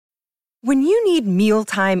When you need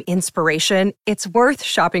mealtime inspiration, it's worth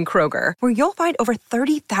shopping Kroger, where you'll find over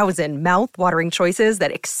 30,000 mouth-watering choices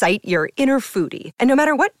that excite your inner foodie. And no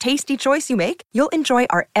matter what tasty choice you make, you'll enjoy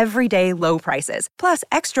our everyday low prices, plus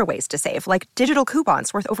extra ways to save, like digital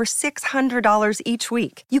coupons worth over $600 each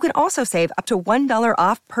week. You can also save up to $1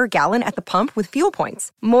 off per gallon at the pump with fuel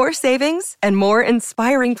points. More savings and more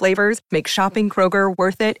inspiring flavors make shopping Kroger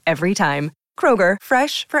worth it every time. Kroger,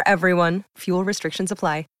 fresh for everyone. Fuel restrictions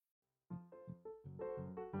apply.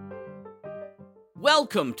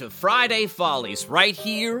 Welcome to Friday Follies, right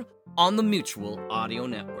here on the Mutual Audio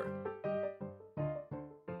Network.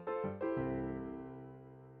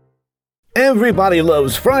 Everybody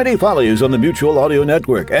loves Friday Follies on the Mutual Audio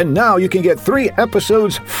Network, and now you can get 3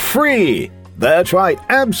 episodes free. That's right,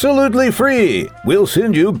 absolutely free. We'll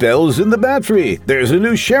send you Bells in the Battery. There's a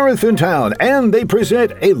new sheriff in town, and they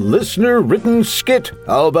present a listener-written skit.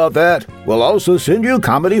 How about that? We'll also send you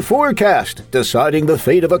Comedy Forecast, deciding the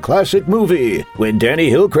fate of a classic movie, when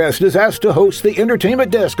Danny Hillcrest is asked to host the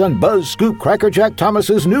entertainment desk on Buzz Scoop Crackerjack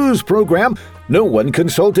Thomas's news program. No one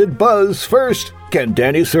consulted Buzz first. Can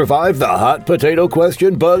Danny survive the hot potato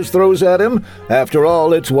question Buzz throws at him? After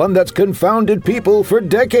all, it's one that's confounded people for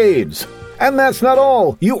decades. And that's not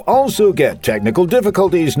all. You also get Technical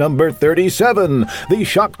Difficulties number 37, the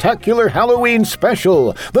Shocktacular Halloween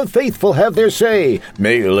Special, The Faithful Have Their Say,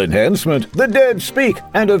 Male Enhancement, The Dead Speak,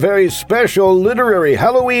 and a very special literary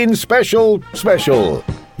Halloween special.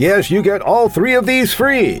 Yes, you get all 3 of these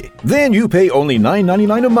free. Then you pay only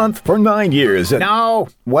 $9.99 a month for 9 years. No.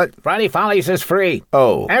 What? Friday Follies is free.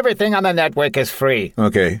 Oh. Everything on the network is free.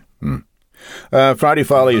 Okay. Friday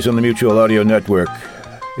Follies on the Mutual Audio Network.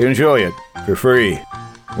 Enjoy it for free.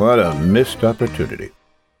 What a missed opportunity.